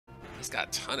He's got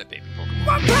a ton of baby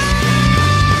Pokemon.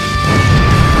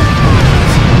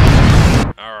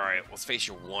 Alright, let's face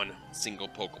your one single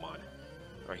Pokemon.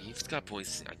 Alright, he's got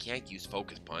points. I can't use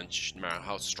Focus Punch, no matter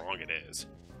how strong it is.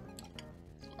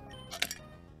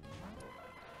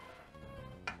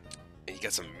 And you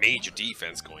got some major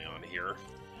defense going on here.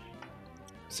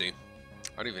 See?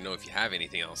 I don't even know if you have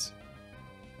anything else.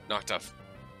 Knocked off.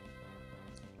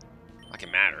 Like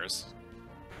it matters.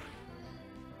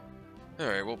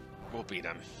 Alright, we'll beat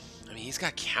him. I mean, he's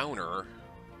got counter.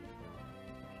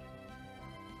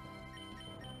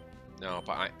 No,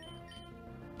 but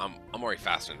I'm already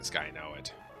faster than this guy, I know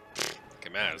it. Like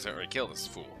it matters, I already killed this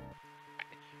fool.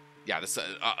 Yeah, this is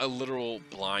a literal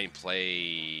blind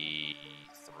play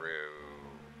through.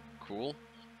 Cool.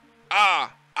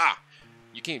 Ah!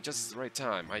 You came just at the right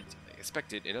time. I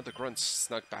expected another grunt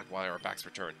snuck back while our backs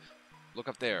were turned. Look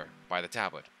up there, by the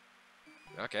tablet.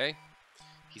 Okay.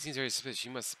 He seems very suspicious.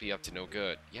 You must be up to no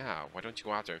good. Yeah, why don't you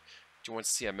go after him? Do you want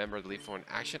to see a member of the Elite Four in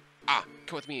action? Ah,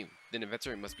 come with me. The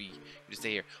inventor must be you to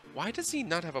stay here. Why does he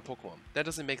not have a Pokemon? That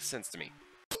doesn't make sense to me.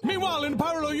 Meanwhile, in a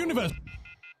parallel universe.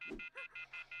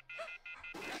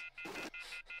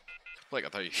 Like, I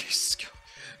thought you just...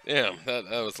 Damn, that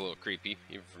was a little creepy,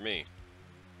 even for me.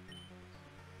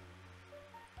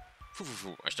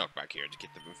 I stalked back here to get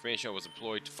the information I was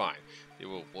employed to find. They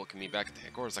will welcome me back at the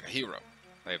headquarters like a hero.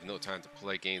 I have no time to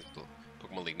play games with the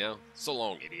Pokemon League now. So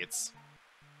long, idiots.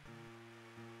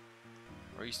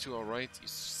 Are you two alright? You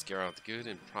scare out the good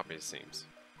and property, it seems.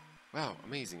 Wow,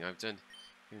 amazing. I've done...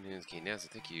 Now, so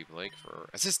thank you, Blake, for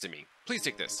assisting me. Please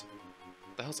take this.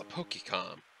 What the hell's a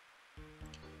Pokecom?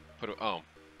 Oh.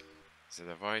 It's a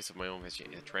device of my own history.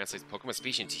 It translates Pokemon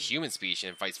speech into human speech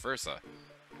and vice versa.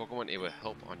 Pokemon, it will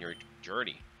help on your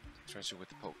journey. Especially with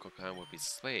the Pokemon will be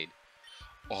displayed.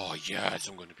 Oh yes,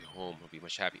 I'm going to be home. I'll be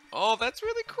much happy. Oh, that's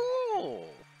really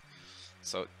cool.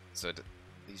 So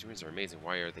these rooms are amazing.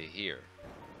 Why are they here?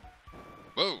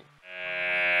 Whoa.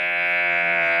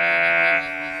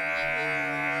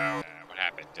 What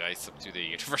happened? Did I subdue the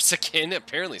universe again?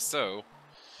 Apparently so.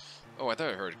 Oh, I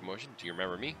thought I heard a commotion. Do you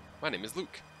remember me? My name is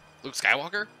Luke. Luke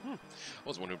Skywalker? I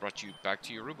was the one who brought you back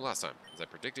to your room last time. As I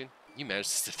predicted, you managed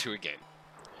to slip through again.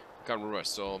 Got a rush,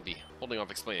 so I'll be holding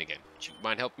off explaining again. Would you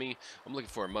mind helping me? I'm looking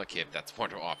for a Mudkip that's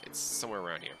wandered off. It's somewhere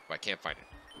around here, but I can't find it.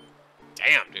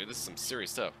 Damn, dude, this is some serious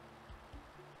stuff.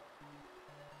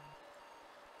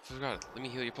 Forgot it. Let me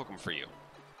heal your Pokemon for you.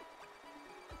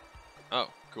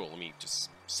 Oh, cool. Let me just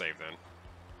save then.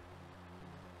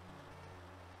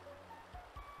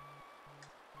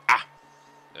 Ah!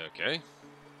 Okay.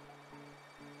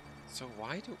 So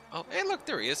why do... Oh, hey, look,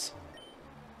 there he is.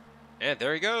 And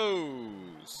there he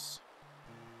goes.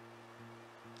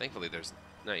 Thankfully, there's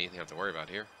not anything I have to worry about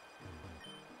here.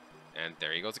 And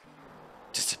there he goes.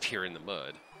 Disappear in the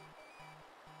mud.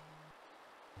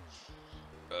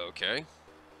 Okay.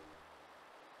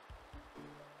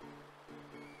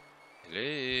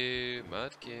 Hello,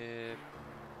 Mudkip.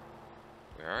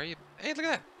 Where are you? Hey, look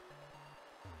at that.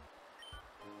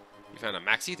 You found a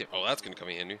Maxi there? Oh, that's gonna come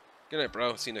in handy. Good night,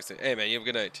 bro. See you next time. Hey, man, you have a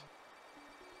good night.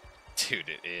 Dude,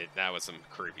 that was some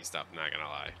creepy stuff, not gonna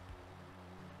lie.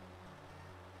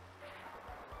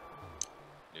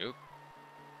 Nope.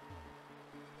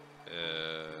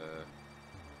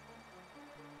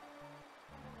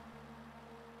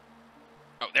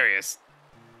 Oh, there he is.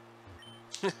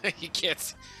 You can't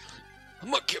see.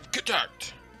 Mudkip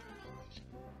contact.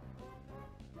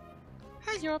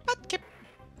 Hello, Mudkip.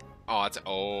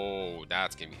 Oh,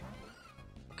 that's gonna be...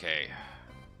 Okay.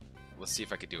 Let's see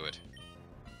if I can do it.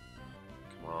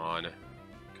 Come on.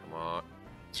 Come on.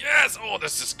 Yes! Oh,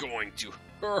 this is going to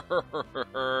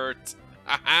hurt.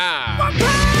 Haha!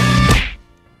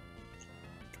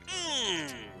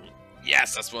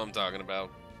 Yes, that's what I'm talking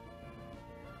about.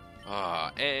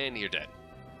 And you're dead.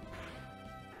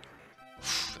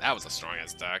 That was a strong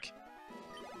ass attack.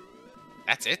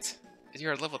 That's it?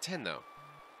 You're at level 10 though.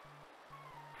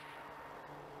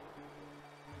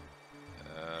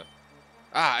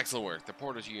 Excellent work. The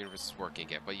portal to your universe is working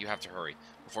again, but you have to hurry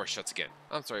before it shuts again.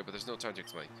 I'm sorry, but there's no time to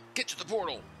explain. Get to the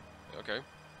portal! Okay.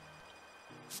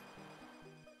 It's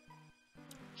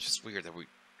just weird that we...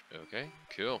 Okay,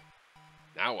 cool.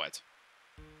 Now what?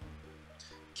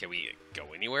 Can we go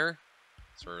anywhere?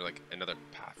 Is there like another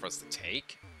path for us to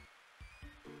take?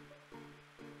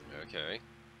 Okay.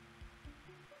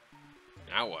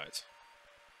 Now what?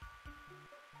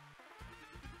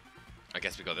 I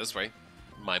guess we go this way.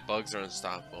 My bugs are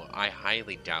unstoppable. I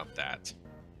highly doubt that.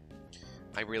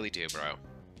 I really do, bro.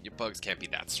 Your bugs can't be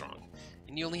that strong.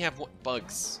 And you only have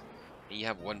bugs. And you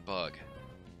have one bug.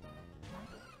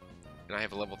 And I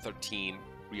have a level 13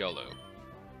 RIOLU.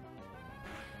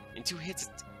 In 2 hits.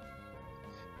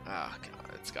 Ah,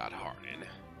 God, it's got Harden.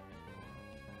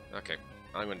 Okay,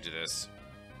 I'm gonna do this.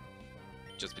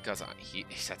 Just because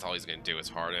that's all he's gonna do is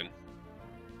Harden.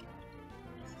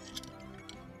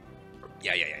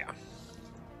 Yeah.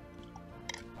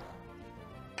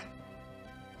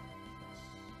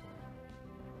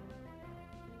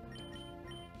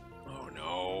 Oh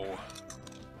no.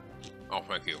 Oh,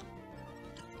 thank you.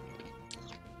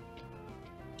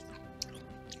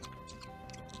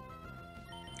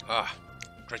 Ah,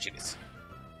 crunchiness.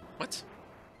 What?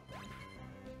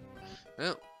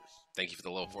 Well, thank you for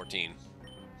the level 14.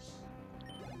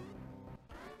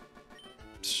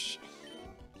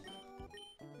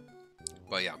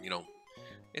 But yeah, you know,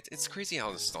 it's crazy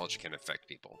how nostalgia can affect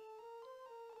people.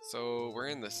 So we're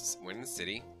in the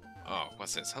city. Oh,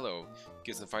 what's this? Hello.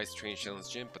 Gives and fights train Shillin's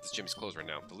gym, but this gym is closed right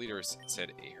now. The leader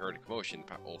said he heard a commotion in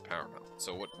Old Power Mountain.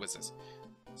 So what was this?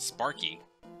 Sparky?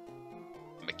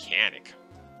 Mechanic?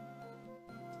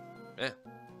 Let's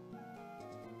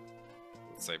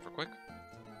save real quick.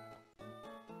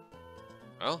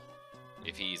 Well,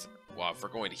 if we're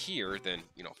going to here, then,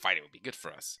 you know, fighting would be good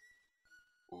for us.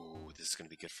 Ooh, this is gonna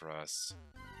be good for us.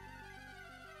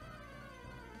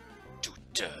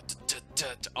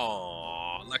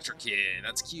 Aww, Electric Kid,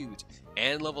 that's cute.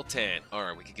 And level 10.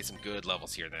 Alright, we could get some good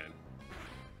levels here then.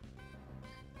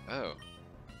 Oh.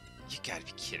 You gotta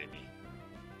be kidding me.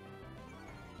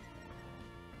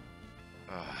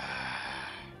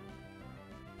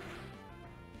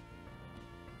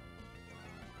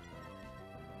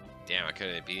 Damn, I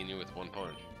could have beaten you with 1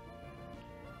 punch.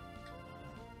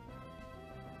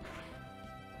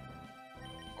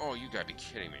 Oh, you gotta be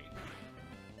kidding me.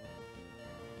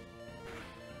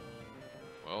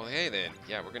 Well, hey then.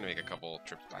 Yeah, we're gonna make a couple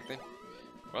trips back then.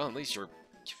 Well, at least you're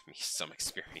giving me some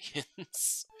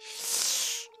experience.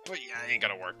 But yeah, it ain't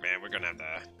gonna work, man. We're gonna have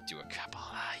to do a couple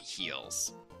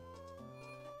heals.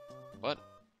 But,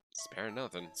 spare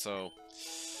nothing, so...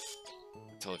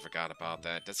 I totally forgot about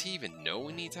that. Does he even know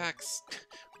when he attacks?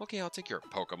 Okay, I'll take your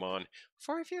Pokemon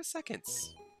for a few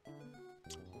seconds.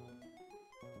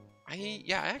 I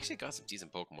actually got some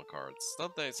decent Pokemon cards.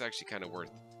 Stuff that's actually kind of worth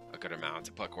a good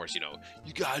amount. But of course, you know,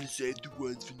 you gotta save the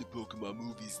ones from the Pokemon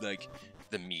movies, like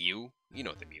the Mew. You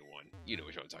know the Mew one. You know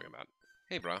what I'm talking about.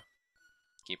 Hey, bro.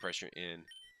 Keep pressure in.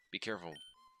 Be careful.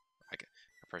 I got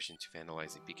pressure to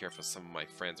vandalizing. Be careful, some of my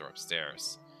friends are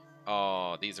upstairs.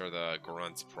 Oh, these are the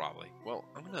grunts, probably. Well,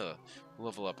 I'm gonna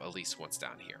level up at least once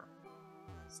down here.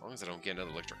 As long as I don't get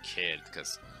another Electric Kid,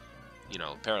 because, you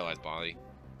know, paralyzed body.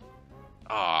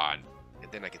 Ah,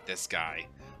 and then I get this guy,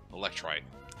 Electrite.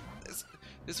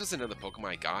 This was another Pokemon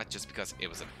I got just because it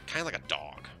was kind of like a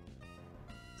dog.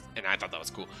 And I thought that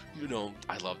was cool. You know,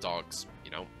 I love dogs,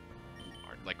 you know.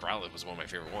 Like, RIOLU was one of my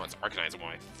favorite ones. Arcanine is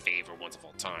one of my favorite ones of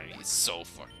all time. He's so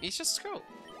fun. He's just cool.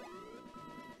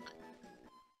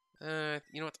 You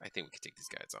know what? I think we could take these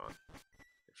guys on.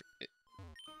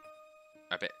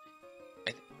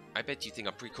 I bet you think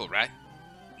I'm pretty cool, right?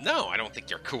 No, I don't think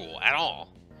you're cool at all.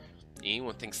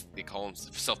 Anyone thinks they call him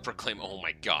self-proclaimed. Oh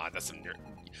my god, that's some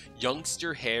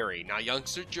Youngster Harry, not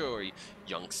Youngster Joey.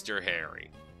 Youngster Harry.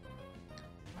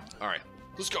 Alright,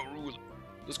 let's go, RIOLU.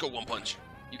 Let's go 1 punch.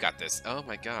 You got this. Oh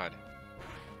my god.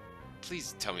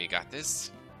 Please tell me you got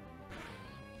this.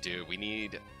 Dude, we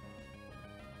need...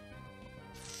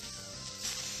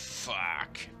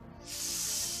 Fuck.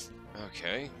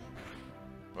 Okay.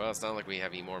 Well, it's not like we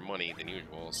have any more money than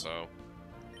usual, so...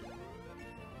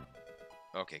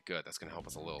 Okay, good. That's gonna help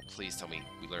us a little. Please tell me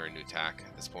we learn a new attack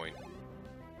at this point.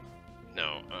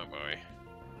 No. Oh, boy.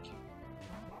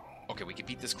 Okay, we can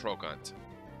beat this Crocunt.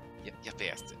 You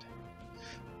bastard.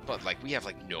 But, like, we have,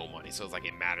 like, no money, so it's like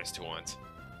it matters to want.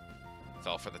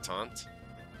 Fell for the taunt.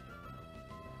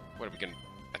 What, are we gonna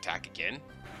attack again?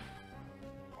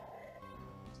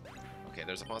 Okay,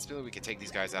 there's a possibility we could take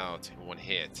these guys out in 1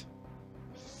 hit.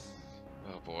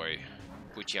 Oh, boy.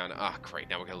 Puchiana. Ah, great.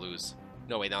 Now we're gonna lose.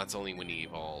 No, wait, no, it's only when he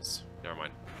evolves. Never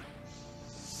mind.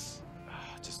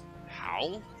 Just...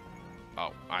 how?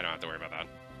 Oh, I don't have to worry about that.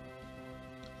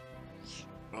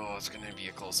 Oh, it's gonna be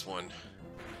a close one.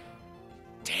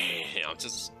 Damn,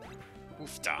 just...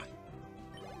 oofda.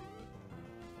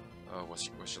 Oh, what's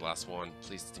your last one?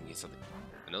 Please give me something.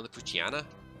 Another Puchiana?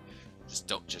 Just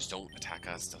don't attack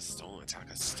us. Just don't attack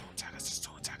us. Just don't attack us. Just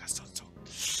don't attack us.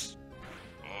 Don't.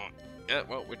 Oh, yeah,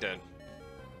 well, we're dead.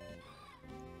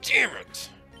 Damn it!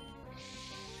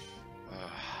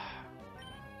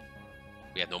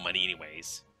 We have no money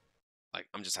anyways. Like,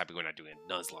 I'm just happy we're not doing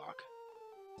a Nuzlocke.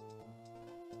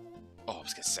 Oh, I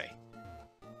was gonna say.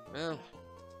 Well,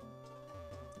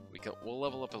 we'll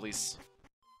level up at least.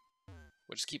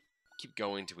 We'll just keep keep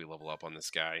going till we level up on this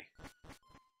guy.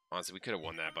 Honestly, we could have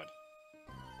won that, but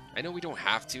I know we don't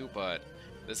have to, but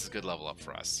this is a good level up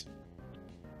for us.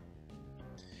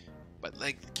 But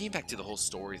like, getting back to the whole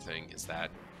story thing is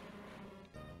that,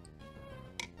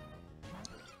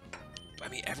 I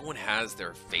mean, everyone has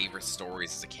their favorite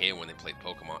stories as a kid when they played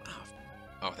Pokemon.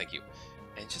 Oh, thank you.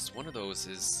 And just one of those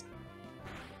is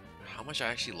how much I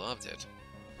actually loved it.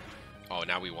 Oh,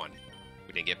 now we won.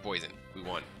 We didn't get poisoned. We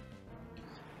won.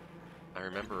 I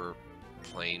remember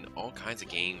playing all kinds of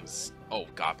games. Oh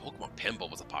god, Pokemon Pinball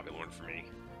was a popular one for me.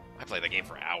 I played that game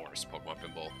for hours, Pokemon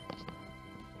Pinball.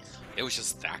 It was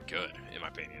just that good, in my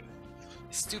opinion.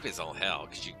 It's stupid as all hell,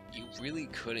 because you really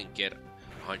couldn't get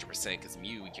 100%, because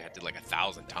Mew, you had to like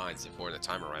 1,000 times before the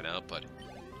timer ran out, but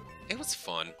it was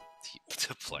fun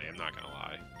to play, I'm not gonna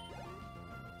lie.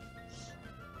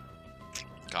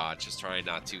 God, just trying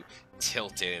not to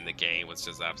tilt it in the game was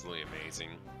just absolutely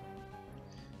amazing.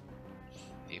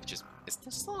 It's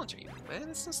nostalgia, man,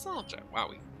 it's nostalgia.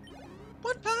 Wow,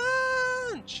 One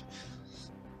punch!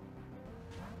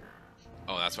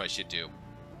 Oh, that's what I should do.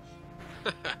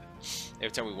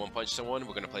 Every time we one punch someone,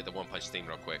 we're gonna play the one punch theme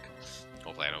real quick.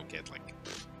 Hopefully I don't get like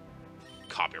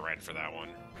copyrighted for that one.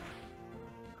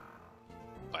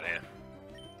 But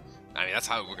I mean, that's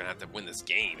how we're gonna have to win this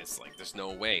game. It's like there's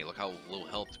no way. Look how little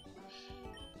health.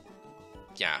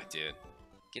 Yeah, dude,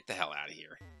 get the hell out of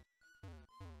here.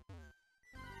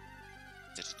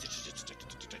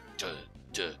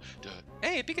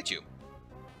 Hey, Pikachu!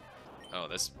 Oh,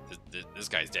 this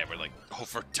guy's dead. We're like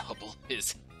over double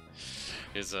his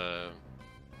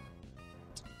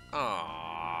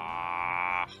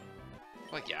Aww.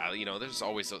 But yeah, you know, there's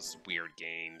always those weird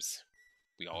games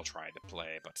we all try to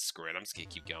play, but screw it, I'm just gonna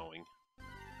keep going.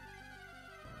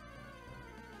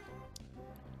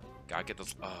 Gotta get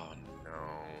those. Oh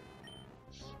no.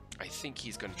 I think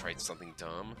he's gonna try something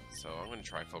dumb, so I'm gonna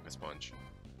try Focus Punch.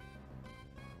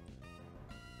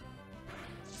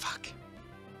 Fuck.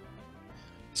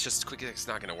 It's just quick. It's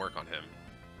not gonna work on him.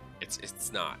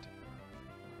 It's not.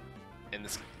 And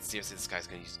this seriously, this guy's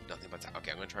gonna use nothing but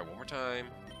okay. I'm gonna try one more time.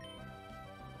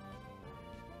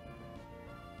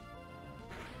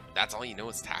 That's all you know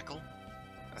is tackle.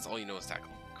 That's all you know is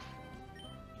tackle.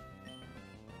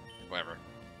 Whatever.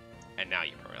 And now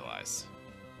you paralyze.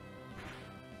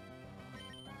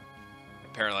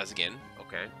 And paralyze again.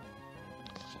 Okay.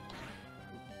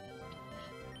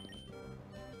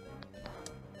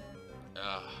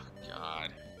 Oh,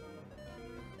 God.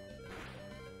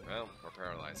 Well, we're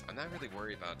paralyzed. I'm not really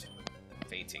worried about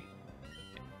fainting.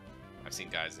 I've seen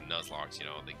guys in Nuzlocke, you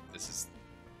know, this is...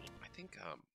 I think,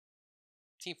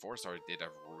 Team 4-Star did a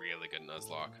really good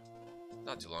Nuzlocke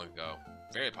not too long ago.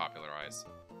 Very popularized.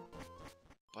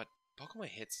 But Pokemon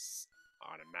hits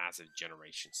on a massive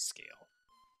generation scale.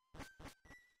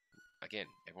 Again,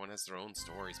 everyone has their own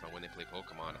stories about when they play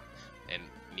Pokemon. And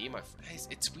me and my friends,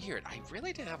 it's weird. I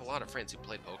really didn't have a lot of friends who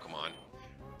played Pokemon.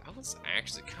 That was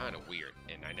actually kind of weird,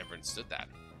 and I never understood that.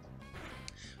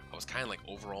 I was kind of like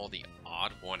overall the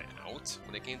odd one out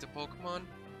when it came to Pokemon.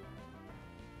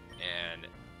 And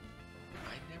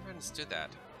I never understood that.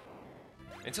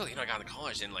 Until, you know, I got into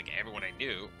college and like everyone I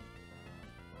knew.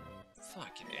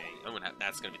 Fucking A.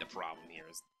 That's gonna be the problem here,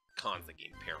 is constantly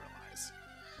getting paralyzed.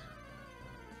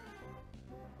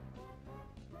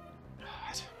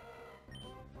 God.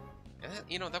 And that,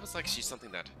 you know, that was actually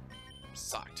something that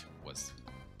sucked, was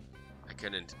I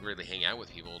couldn't really hang out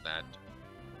with people that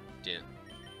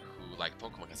who liked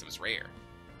Pokemon because it was rare.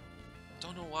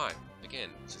 Don't know why. Again,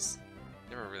 just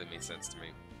never really made sense to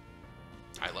me.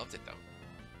 I loved it though.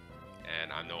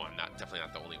 And I know I'm definitely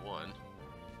not the only one.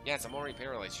 Yes, I'm already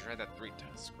paralyzed. You tried that 3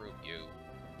 times. Screw you.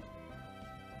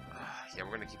 Yeah,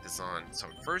 we're gonna keep this on. So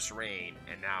first rain,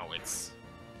 and now it's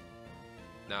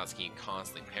getting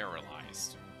constantly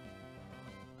paralyzed.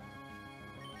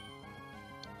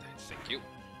 Thank you.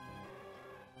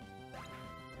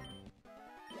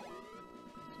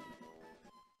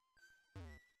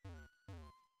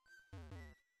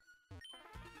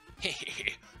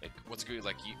 Hey, like, what's good?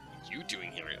 Like you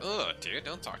doing here? Ugh, dude,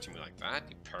 don't talk to me like that,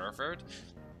 you pervert.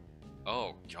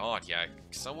 Oh God, yeah,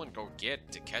 someone go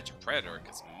get to catch a predator,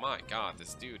 cause my God,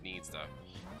 this dude needs to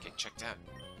get checked out.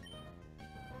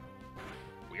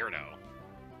 Weirdo.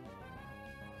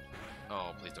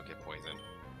 Oh, please don't get poisoned.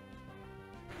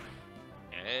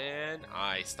 And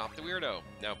I stopped the weirdo.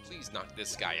 Now please knock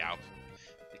this guy out,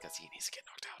 because he needs to get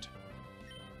knocked out.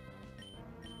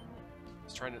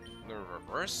 He's trying to learn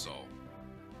reversal.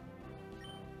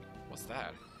 What's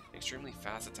that? An extremely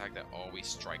fast attack that always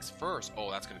strikes first. Oh,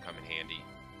 that's gonna come in handy.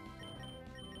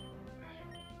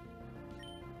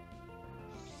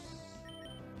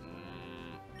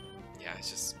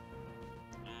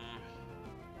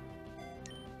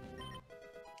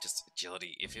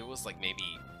 agility. If it was like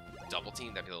maybe double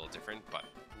team, that'd be a little different, but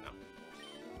no.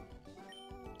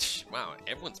 Wow,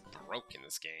 everyone's broke in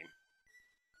this game.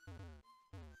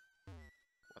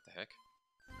 What the heck?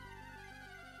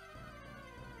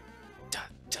 Da,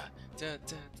 da, da,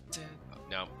 da, da. Oh,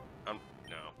 no, no.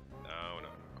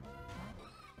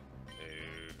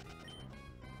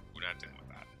 We're not dealing with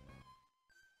that.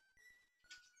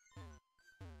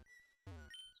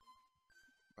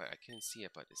 But I couldn't see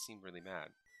it, but it seemed really mad.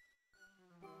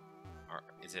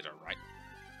 Is it a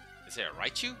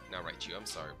Raichu? Not Raichu, I'm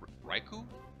sorry. Raikou?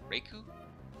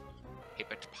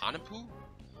 Hippopotnamu?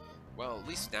 Well, at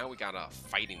least now we got a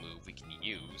fighting move we can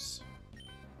use.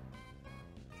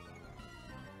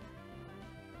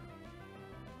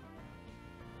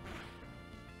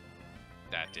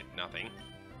 That did nothing.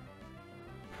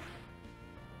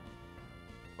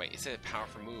 Wait, is it a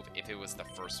powerful move if it was the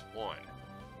first one?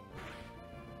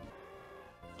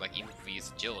 Like, even if we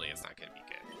use agility, it's not gonna be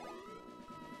good.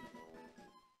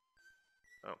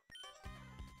 Oh.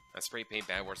 I spray paint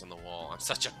bad words on the wall. I'm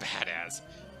such a badass.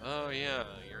 Oh yeah,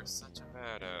 you're such a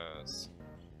badass.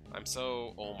 I'm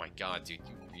so... Oh my god, dude,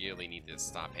 you really need to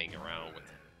stop hanging around with...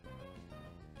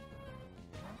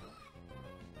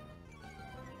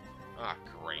 Ah,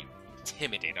 great.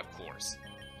 Intimidate, of course.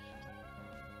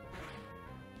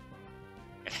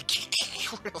 And I can't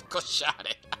critical shot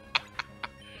it.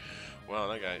 Well,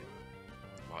 that guy...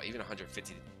 Wow, even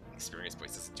 150 experience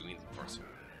points doesn't do anything for us.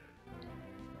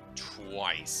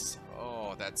 Twice.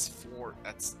 Oh, that's four...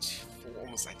 That's four,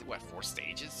 almost, I think, what, 4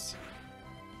 stages?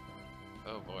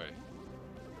 Oh, boy.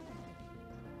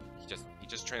 He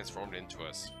just transformed into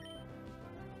us.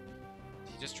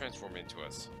 He just transformed into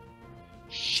us.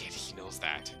 Shit, he knows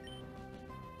that.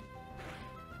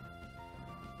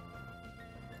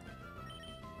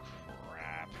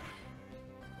 Crap.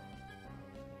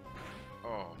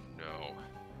 Oh, no.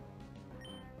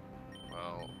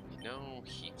 Well, you know,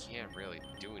 he can't really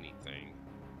do anything.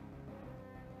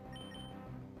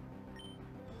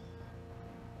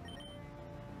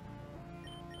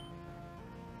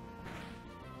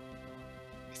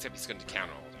 Except he's going to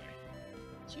counter all day.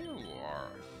 You are...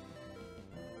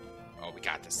 Oh, we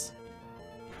got this.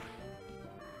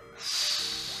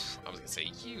 I was gonna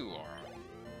say, you are...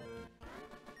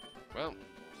 Well...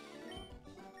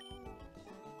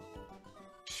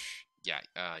 Yeah,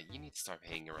 you need to start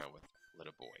hanging around with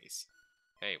little boys.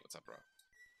 Hey, what's up, bro?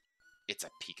 It's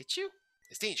a Pikachu?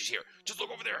 It's dangerous here. Just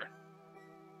look over there.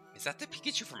 Is that the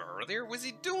Pikachu from earlier? What's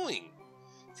he doing?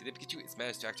 See, the Pikachu has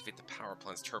managed to activate the power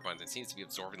plant's turbines and seems to be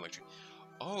absorbing electricity.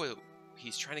 Oh,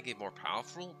 he's trying to get more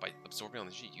powerful by absorbing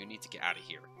electricity. You need to get out of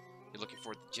here. You're looking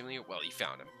for the gym leader? Well, you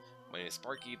found him. My name is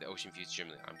Sparky, the ocean-fused gym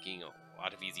leader. I'm getting a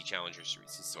lot of easy challengers,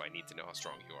 so I need to know how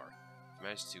strong you are. If you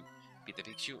manage to beat the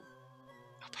Pikachu,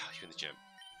 I'll battle you in the gym.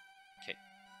 Okay.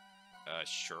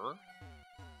 Sure.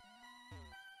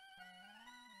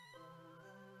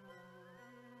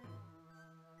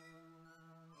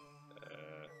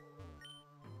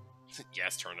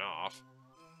 Yes, turn off.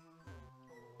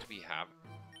 Do we have...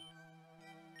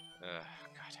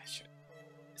 God, I should...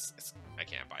 I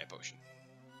can't buy a potion.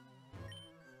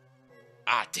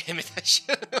 Ah, damn it, I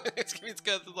should... it's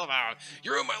because of love out.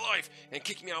 You ruined my life and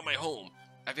kicked me out of my home.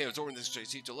 I've been absorbing this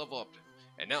JC to level up.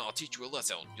 And now I'll teach you a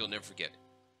lesson you'll never forget.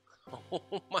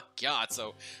 Oh my god,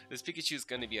 so this Pikachu is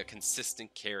going to be a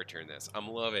consistent character in this. I'm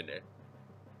loving it.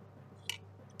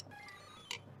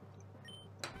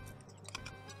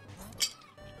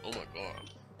 Oh my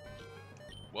god.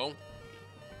 Well...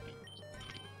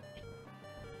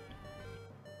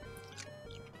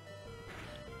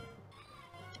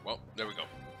 Well, there we go.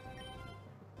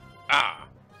 Ah!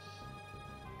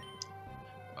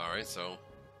 Alright, so...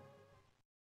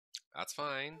 That's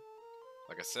fine.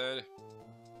 Like I said...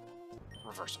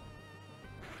 Reversal.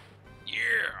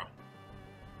 Yeah!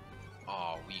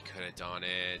 Oh, we could have done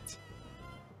it.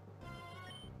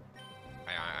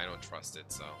 I don't trust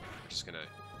it, so I'm just gonna...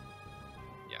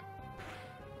 Yeah.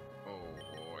 Oh,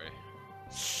 boy.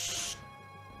 He's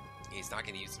not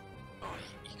gonna use... Oh,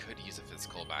 he could use a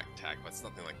physical back attack, but it's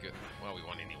nothing like good. Well, we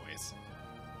won anyways.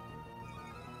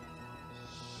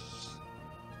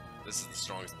 This is the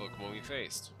strongest Pokemon we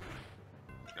faced.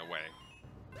 No way.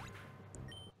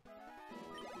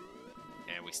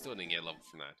 And we still didn't get a level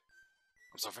from that.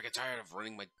 I'm so freaking tired of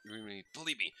running my...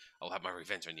 Believe me, I'll have my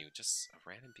revenge on you. Just a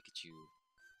random Pikachu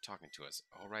talking to us.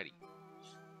 Alrighty.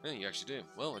 Yeah, you actually do.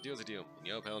 Well, a deal's a deal. And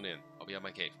yo, pound in. I'll be at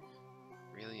my cave.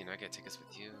 Really? You're not gonna take us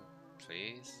with you?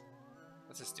 Please?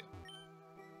 What's this do?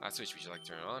 Last switch, would you like to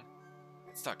turn it on?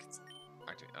 It's stuck. It's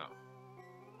activate. Oh.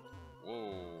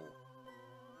 Whoa.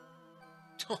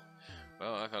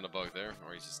 Well, I found a bug there.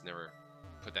 Or he's just never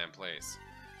put that in place.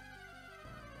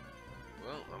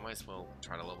 Well, I might as well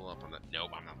try to level up on that.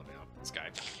 Nope, I'm not leveling up this guy.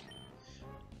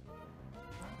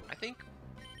 I think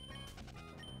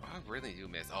I really do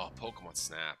miss. Oh, Pokemon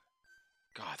Snap.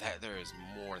 God, there is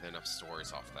more than enough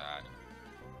stories off that.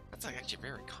 That's like actually a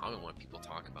very common one people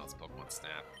talk about is Pokemon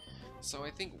Snap. So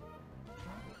I think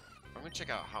I'm gonna check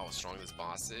out how strong this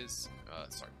boss is.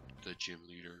 Sorry, the gym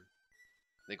leader.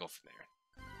 They go from there.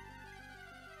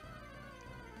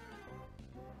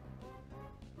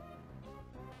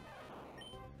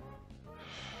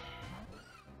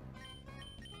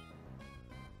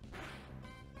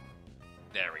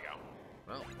 There we go.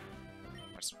 Well,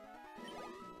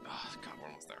 oh god, we're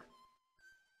almost there.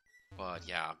 But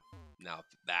yeah, now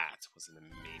that was an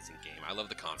amazing game. I love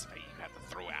the concept that you have to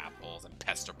throw apples and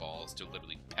pester balls to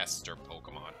literally pester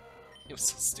Pokemon. It was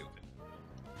so stupid.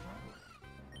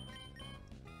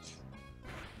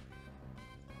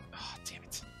 Oh, damn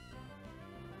it.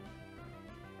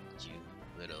 You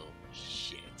little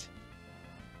shit.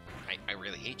 I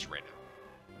really hate you right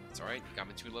now. It's alright, you got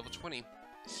me to level 20.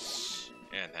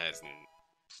 And that isn't...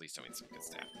 Please tell me some good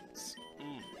stats.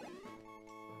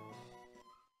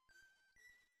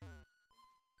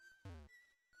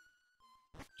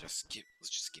 Let's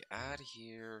just get out of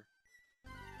here.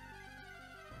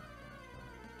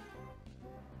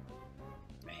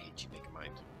 I hate you, Make a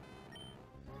Mind.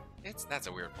 That's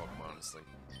a weird Pokemon, honestly.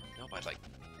 No, but like,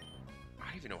 I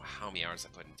don't even know how many hours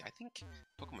I put into. I think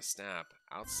Pokemon Snap,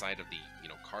 outside of the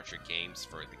cartridge games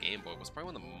for the Game Boy, was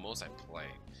probably one of the most I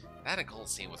played. That and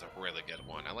Coliseum was a really good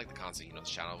one. I like the concept, the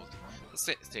Shadow. Let's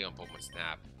stay on Pokemon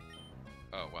Snap.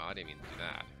 Oh well, I didn't mean to do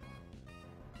that.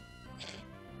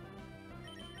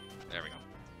 There we go.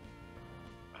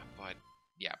 But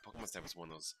yeah, Pokemon Snap was one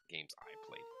of those games I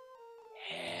played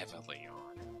heavily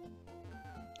on.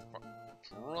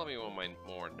 Probably one of my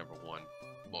number one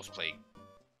most played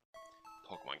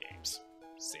Pokemon games.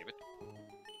 Save it.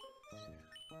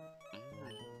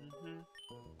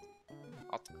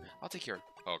 I'll take your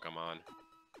Pokemon.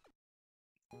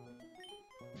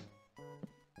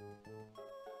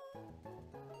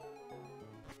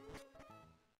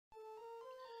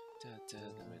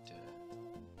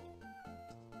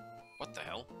 What the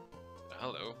hell?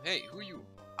 Hello. Hey, who are you?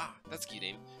 Ah, that's key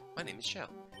name. My name is Shell.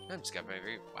 I'm just got my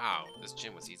very... Wow, this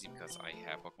gym was easy because I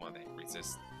have Pokemon that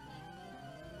resist.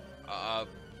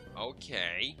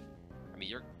 Okay. I mean,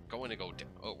 you're going to go down.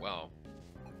 Oh, well.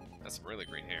 That's some really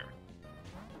green hair.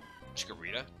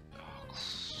 Chikorita? Oh,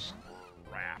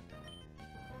 crap.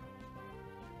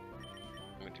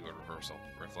 I'm gonna do a reversal.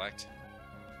 Reflect.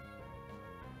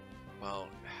 Well,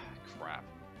 crap.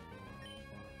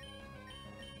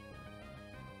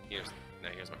 Here's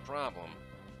my problem.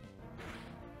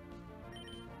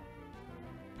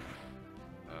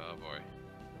 Oh boy.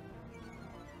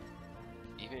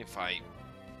 Even if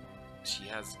she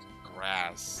has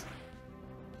grass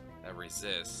that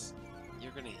resists,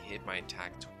 you're gonna hit my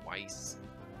attack twice.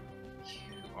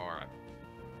 You are a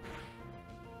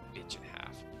bitch and a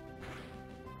half.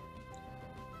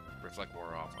 Reflect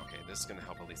more off. Okay, this is gonna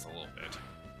help at least a little bit.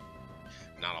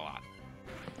 Not a lot.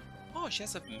 Oh, she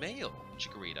has a male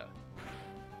Chikorita.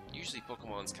 Usually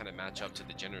Pokemons kind of match up to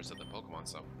the genders of the Pokemon,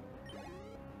 so...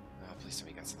 please tell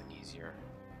me you got something easier.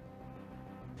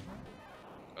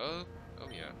 Oh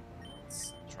yeah.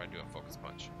 Let's try to do a focus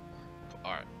punch.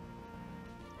 Alright.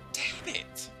 Damn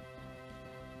it!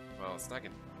 Well, it's not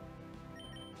gonna...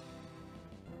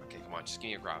 Okay, come on, just give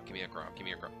me a grab, give me a grab, give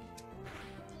me a grab.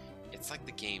 It's like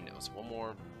the game knows. One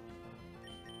more.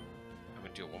 I'm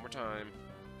gonna do it one more time.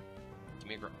 Give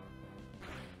me a grab.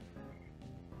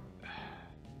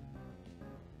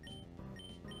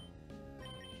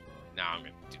 Now I'm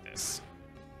gonna do this.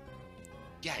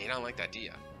 Yeah, you don't like that, do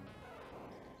you?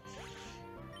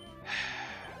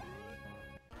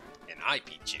 And I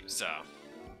beat you, so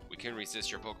we can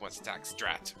resist your Pokemon's attack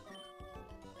strat.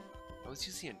 I was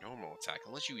using a normal attack,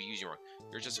 unless you use your...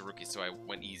 You're just a rookie, so I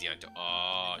went easy on to...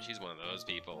 Oh, she's one of those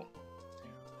people.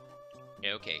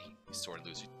 Yeah, okay, sore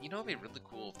loser. You know, it'd be really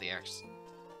cool if they actually...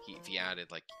 If he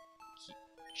added, like...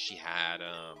 She had,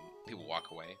 people walk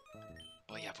away.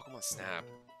 But yeah, Pokemon Snap...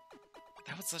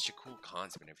 That was such a cool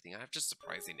concept and everything. I'm just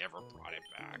surprised they never brought it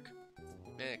back.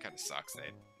 It kind of sucks that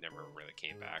it never really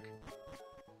came back.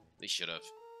 They should have.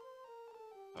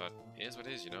 But it is what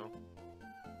it is, you know?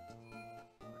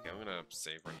 Okay, I'm gonna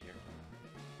save right here.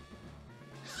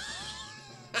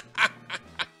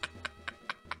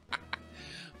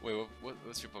 Wait,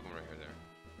 what's your Pokemon right here there?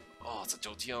 Oh, it's a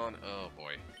Jolteon. Oh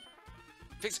boy.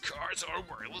 Fixed cards are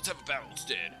worried. Let's have a battle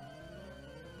instead.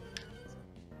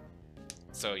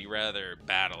 So you rather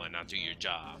battle and not do your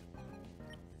job.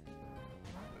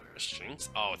 Strings?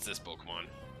 Oh, it's this Pokemon.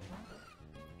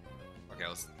 Okay,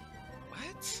 let's...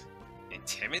 What?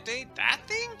 Intimidate? That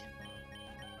thing?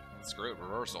 Screw it,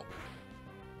 reversal.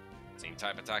 Same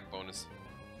type attack bonus.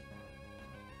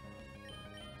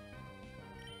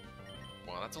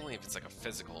 Well, that's only if it's like a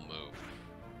physical move.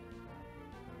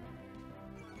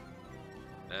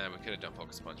 We could have done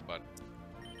Focus Punch, but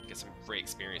get some free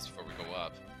experience before we go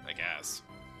up, I guess.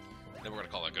 Then we're gonna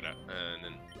call it good, and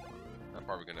then I'm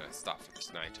probably gonna stop for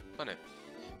this night. But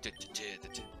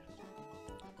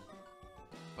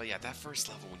yeah, that first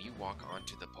level when you walk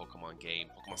onto the Pokemon game,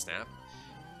 Pokemon Snap,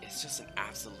 it's just an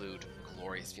absolute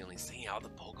glorious feeling. Seeing all the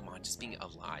Pokemon just being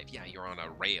alive. Yeah, you're on a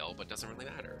rail, but it doesn't really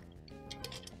matter.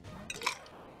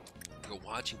 You're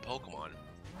watching Pokemon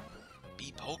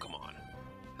be Pokemon.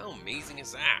 How amazing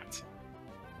is that?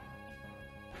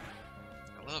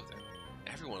 I loved it.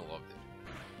 Everyone loved it.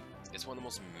 It's one of the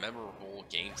most memorable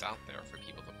games out there for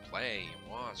people to play and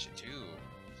watch and do.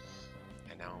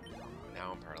 And now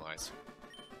I'm paralyzed.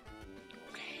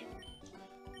 Okay.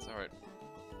 It's alright.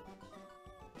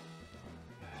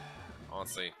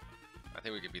 Honestly, I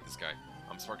think we could beat this guy.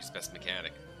 I'm Sparky's best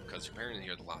mechanic, because apparently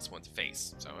you're the last one to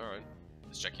face. So, alright.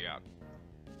 Let's check you out.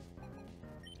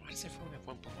 Why does everyone have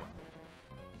one Pokemon?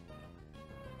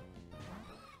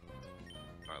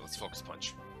 Alright, let's Focus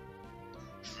Punch.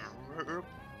 Oh,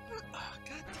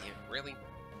 God damn, really?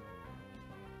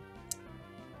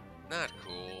 Not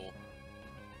cool.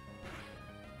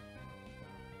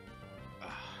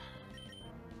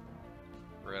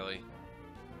 Really?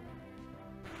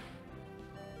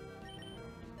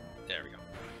 There we go.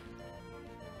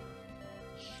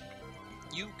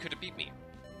 You could have beat me.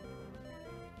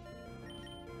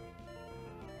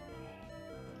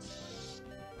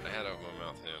 I had it over my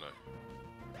mouth, didn't I?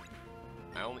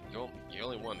 You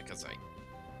only won because I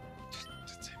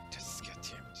just get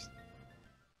him.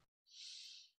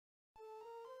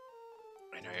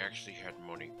 And I actually had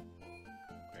money.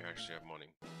 I actually have money.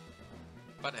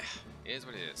 But it is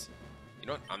what it is. You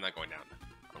know what? I'm not going down.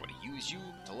 I'm going to use you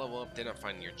to level up, then I'm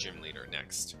finding your gym leader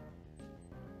next.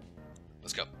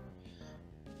 Let's go.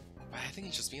 But I think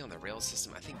it's just me on the rail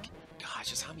system. I think, gosh,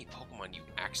 just how many Pokemon you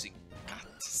actually got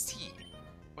to see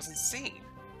was insane.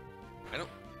 I don't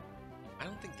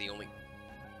think they only...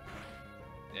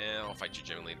 Yeah, I'll fight your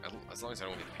gym leader. As long as I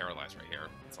don't get paralyzed right here.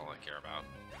 That's all I care about.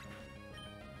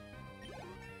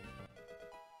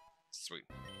 Sweet.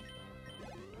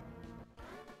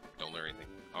 Don't learn anything.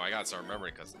 Oh, I gotta start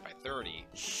remembering because by 30, I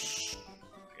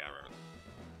gotta remember.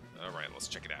 Alright, let's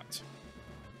check it out.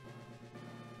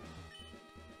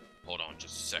 Hold on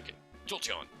just a second.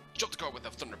 Jolteon! Jump the car with a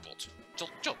Thunderbolt!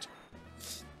 Jolt, jolt!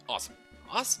 Awesome.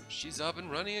 Awesome! She's up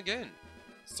and running again.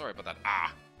 Sorry about that.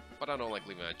 But I don't like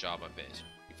leaving my job unfinished.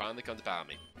 You finally come to battle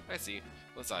me. I see.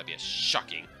 Let's be a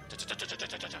shocking.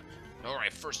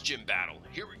 Alright, first gym battle.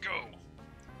 Here we go!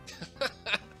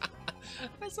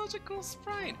 That's such a cool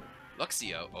sprite.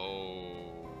 Luxio.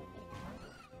 Oh.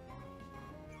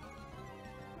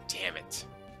 Damn it.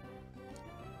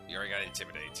 You already got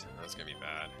Intimidate. That's gonna be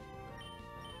bad.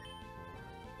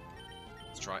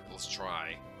 Let's try. I'm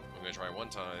gonna try one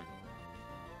time.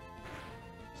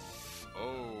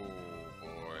 Oh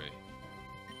boy.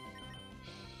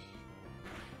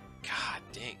 God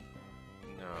dang.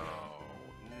 No.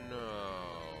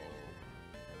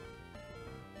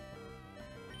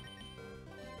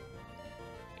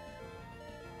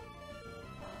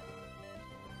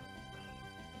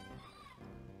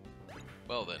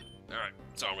 Well then. Alright,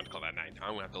 so I'm gonna call that night.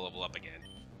 I'm gonna have to level up again.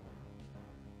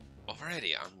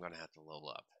 Alrighty, I'm gonna have to level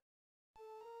up.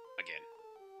 Again.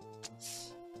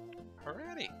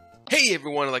 Alrighty. Hey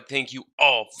everyone, I'd like to thank you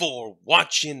all for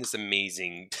watching this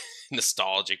amazing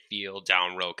nostalgic feel,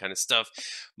 down row kind of stuff.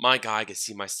 My God, I can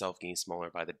see myself getting smaller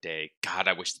by the day. God,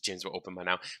 I wish the gyms were open by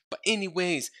now. But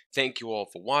anyways, thank you all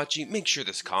for watching. Make sure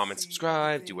to comment,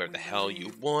 subscribe, do whatever the hell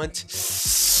you want.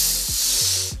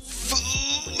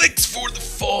 Flicks for the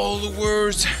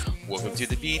followers. Welcome to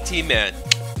the BT, man.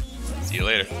 See you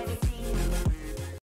later.